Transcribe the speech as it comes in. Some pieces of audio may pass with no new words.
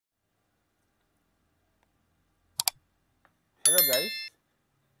Hello guys,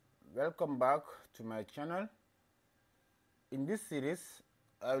 welcome back to my channel. In this series,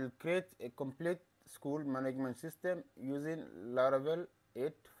 I will create a complete school management system using Laravel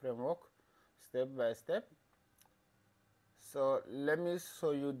 8 framework step by step. So let me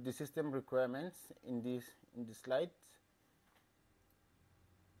show you the system requirements in this slide.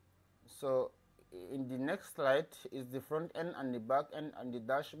 So in the next slide is the front end and the back end and the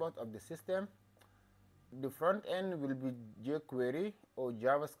dashboard of the system. The front end will be jQuery or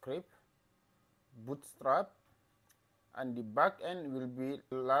JavaScript, Bootstrap, and the back end will be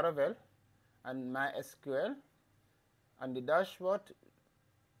Laravel and MySQL, and the dashboard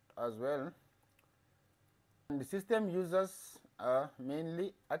as well. And the system users are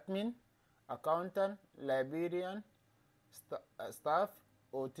mainly admin, accountant, librarian, staff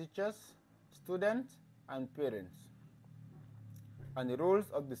or teachers, students, and parents. And the roles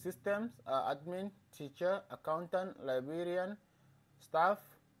of the systems are admin, teacher, accountant, librarian, staff,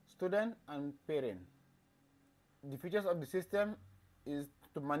 student, and parent. The features of the system is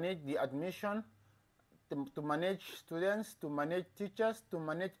to manage the admission, to manage students, to manage teachers, to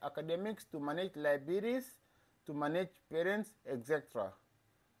manage academics, to manage libraries, to manage parents, etc.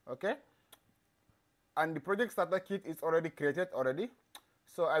 Okay? And the project starter kit is already created already.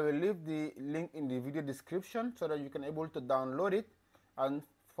 So I will leave the link in the video description so that you can able to download it and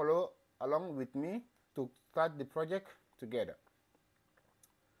follow along with me to start the project together.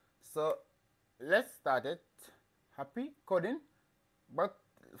 So let's start it. Happy coding. But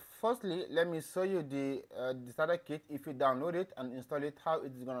firstly, let me show you the starter kit. If you download it and install it, how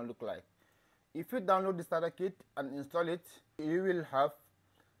it is going to look like. If you download the starter kit and install it, you will have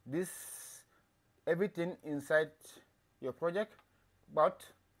this everything inside your project, but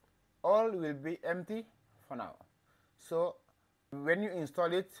all will be empty for now. So when you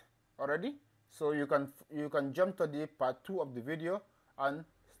install it already, so you can jump to the part 2 of the video and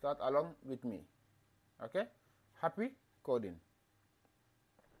start along with me. Okay, happy coding.